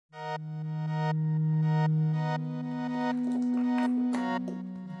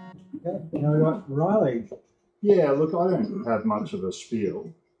Okay. You know what, Riley? Yeah, look, I don't have much of a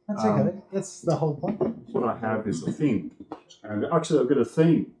spiel. That's okay. That's the whole point. What I have is a theme. And actually, I've got a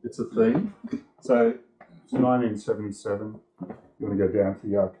theme. It's a theme. So, it's 1977. You want to go down to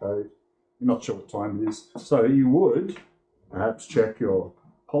the arcade. You're not sure what time it is. So, you would perhaps check your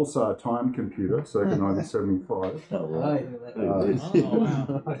pulsar time computer, circa 1975.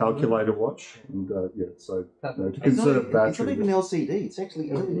 Calculator watch. And yeah, so to conserve battery. It's not even LCD, it's actually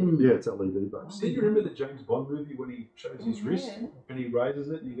LED. Yeah, it's LED based. Do you remember the James Bond movie when he shows his wrist and he raises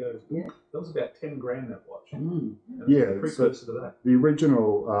it and he goes, that was about 10 grand that watch. Yeah, precursor to that. The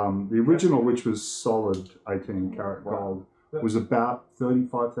original, which was solid 18 karat gold, was about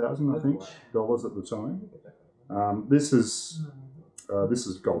 $35,000, I think, dollars at the time. This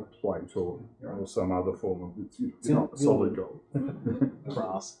is gold plate or some other form of it's not solid gold.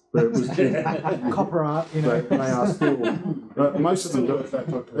 Brass. But it was Copper art, you know. They are still most of them don't,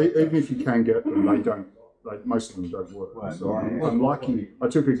 even if you can get them, they don't. Most of them don't work. So I'm lucky. I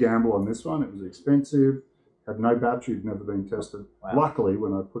took a gamble on this one. It was expensive. Had no battery. Had never been tested. Wow. Luckily,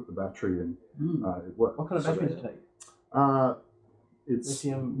 when I put the battery in, it worked. What kind of battery does it take? It's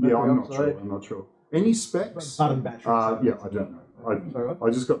lithium, I'm not sure. Any specs? Button batteries. Yeah, I don't know. I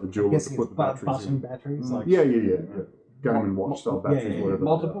just got the jeweler to put the batteries button in. batteries. Like Yeah. Game and watch style batteries, whatever.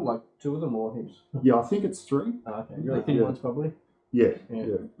 Multiple, like 2 of them or heaps? Yeah, I think it's 3. Okay, really thin ones probably. Yeah.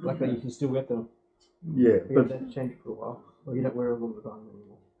 Luckily, you can still get them. Yeah, but change it for a while. Well, you don't wear them all the time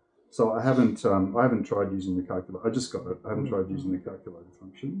anymore. So I haven't tried using the calculator. I just got it. I haven't tried using the calculator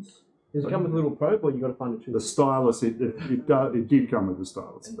functions. Does it come with a little probe, or you got to find it too? The stylus, it did come with the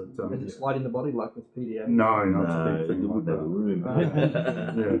stylus, but does it slide in the body like with PDA? No, not a big thing like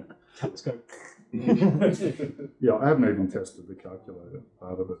that. Yeah. Telescope. Yeah, I haven't even tested the calculator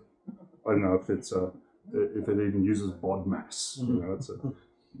part of it. I don't know if it's if it even uses bod mass. You know,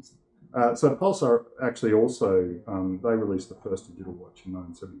 so Pulsar actually also they released the first digital watch in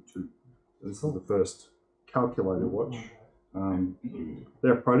 1972. This is the first calculator watch.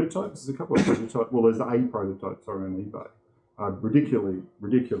 There are prototypes. There's a couple of prototypes. Well, there's a prototype on eBay.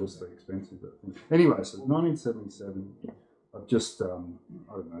 Ridiculously expensive. I think. Anyway, so 1977. I've just I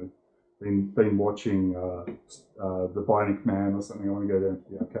don't know. Been watching the Bionic Man or something. I want to go down to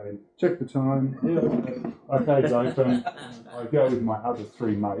the arcade. Check the time. Yeah, arcade's open. I go with my other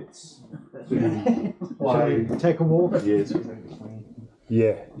 3 mates to play. Take a walk.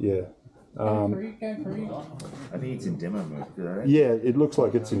 Yeah. I think it's in demo mode. Yeah, it looks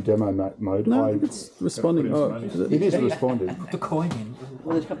like it's in demo mode. No, it's responding. Oh, it is responding. Put the coin in.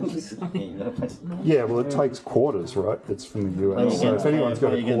 Yeah, well, it takes quarters, right? It's from the US. So if anyone's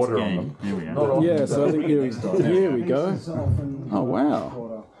got a quarter on them. Here we go. Yeah, so I think here we go. Oh,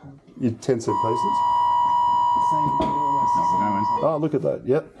 wow. You 10 cent pieces. Oh, look at that.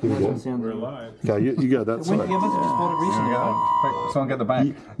 Yep, here we go. We're alive. Okay, you go that side. Someone get the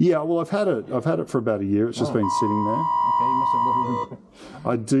bank. Yeah, well, I've had it for about a year. It's just been sitting there. Okay, you must have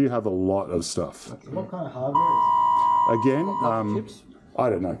got I do have a lot of stuff. What kind of hardware is Again, I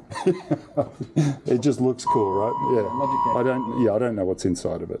don't know. It just looks cool, right? Yeah. I don't know what's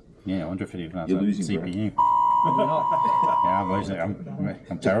inside of it. Yeah, I wonder if it even has a CPU. Yeah, I'm losing.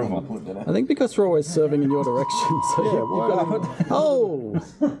 I'm terrible. I think because we're always serving in your direction, so Yeah, you've got to put. Oh,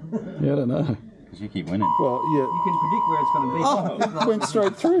 yeah, I don't know. Because you keep winning. Well, You can predict where it's going to be. it went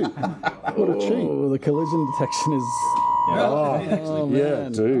straight through. What a cheat. Oh, the collision detection is. Yeah,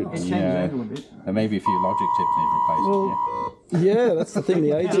 dude. It changes angle a bit. There may be a few logic chips need replacing. Yeah, that's the thing.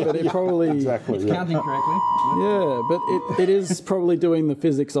 The age of it probably. Exactly. It's counting correctly. Yeah, but it is probably doing the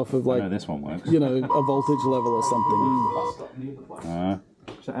physics off of like No, this one works. a voltage level or something.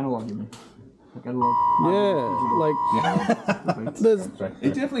 So analog, you mean? Like analog. Yeah, like there's.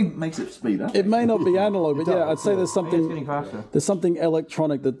 It definitely makes it speed up. It may not be analog, but yeah, I'd say there's It's getting something. faster. There's something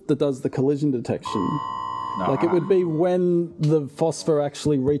electronic that does the collision detection. Like it would be when the phosphor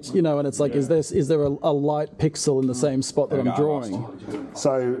actually reaches, and it's like, is there a light pixel in the same spot that I'm drawing?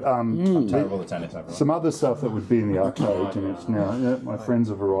 So, I'm terrible at tennis, everyone. some other stuff that would be in the arcade, and it's now, my friends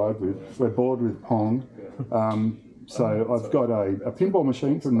have arrived with, we're bored with Pong. So I've got a pinball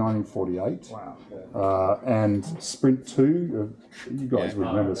machine from 1948. Wow. And Sprint 2, you guys would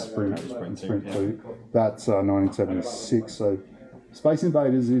remember Sprint 2. That's 1976. So Space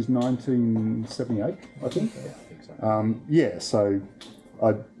Invaders is 1978, I think. So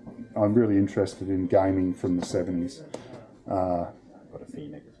I'm really interested in gaming from the 70s. Got a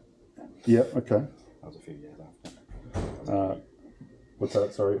Phoenix. Yeah, okay. That was a few years after. What's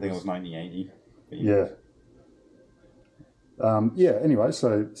that, sorry? I think it was 1980. Yeah. Anyway,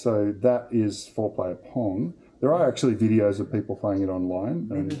 so that is 4-player Pong. There are actually videos of people playing it online,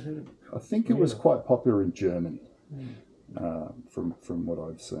 and I think it was quite popular in Germany, from what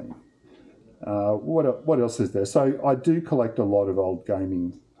I've seen. What else is there? So I do collect a lot of old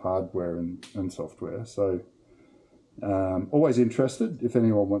gaming hardware and software. So always interested if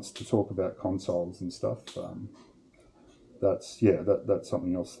anyone wants to talk about consoles and stuff. That's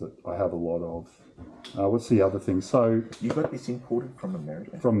something else that I have a lot of. What's the other thing? So You got this imported from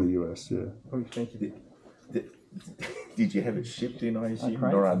America? from the US, yeah. Did you have it shipped in, I assume?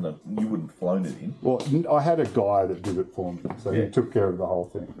 Or you wouldn't have flown it in? Well, I had a guy that did it for me, so he took care of the whole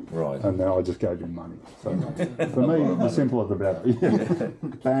thing. Right. And then I just gave him money. So for me, the simpler the better.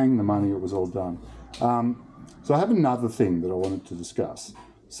 Bang, the money, it was all done. So I have another thing that I wanted to discuss.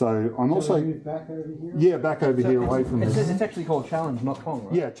 So I'm also... Back over here? Yeah, back over here, away from this. It's actually called Challenge, not Pong,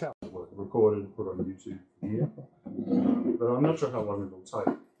 right? Yeah, challenge. Recorded, put on YouTube here. But I'm not sure how long it will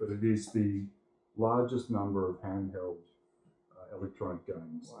take. But it is the largest number of handheld electronic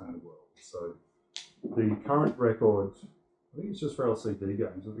games in the world. So the current record, I think it's just for LCD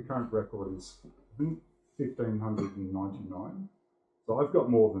games, but the current record is, I think, 1,599. So I've got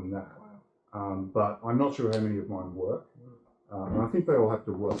more than that. But I'm not sure how many of mine work. And I think they all have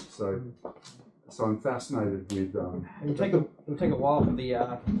to work. So I'm fascinated with... It'll take a while for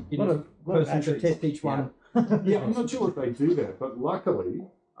the person to test each one. Yeah, I'm not sure what they do there, but luckily,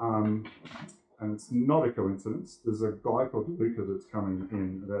 and it's not a coincidence, there's a guy called Luca that's coming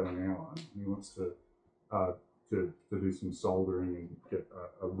in about an hour, and he wants to do some soldering and get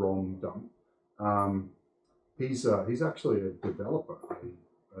a ROM done. He's actually a developer,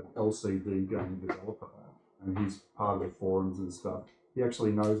 an LCD game developer, and he's part of the forums and stuff. He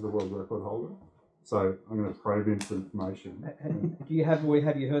actually knows the world record holder. So I'm going to probe him for information. Have you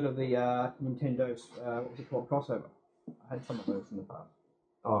heard of the Nintendo's what was it called, crossover? I had some of those in the past.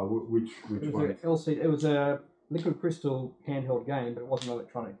 Oh, which one? It was a liquid crystal handheld game, but it wasn't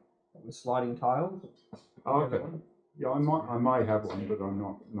electronic. It was sliding tiles. Oh, okay. Yeah, I may have one, but I'm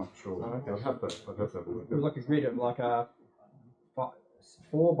not sure. Oh, okay. I'd have to have a look. It was like a grid of like a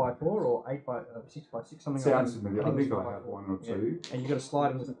 4x4 or 6x6, something Sounds like that. familiar. I think I have one or two. Yeah. And you got to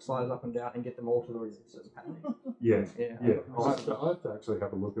slide them up and down and get them all to the certain pattern. Yeah. Yeah. I'll have to actually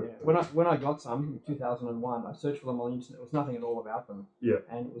have a look at it. When I got some in 2001, I searched for them on the internet. There was nothing at all about them. Yeah.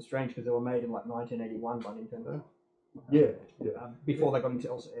 And it was strange because they were made in like 1981 by Nintendo. Yeah. Before they got into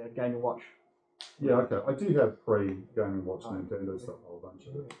Game & Watch. Yeah, okay. I do have pre-Game & Watch Nintendo stuff, a whole bunch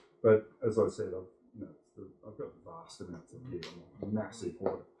of it. But as I said, I've got vast amounts of gear, massive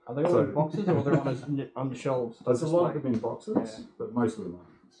order. Are they all in boxes or are they on the shelves? There's a lot of them in boxes, but most of them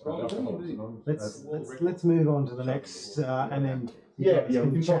aren't. Let's move on to the next, and then we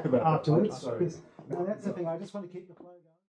can talk about afterwards. that. Because, that's the thing. I just want to keep the flow going.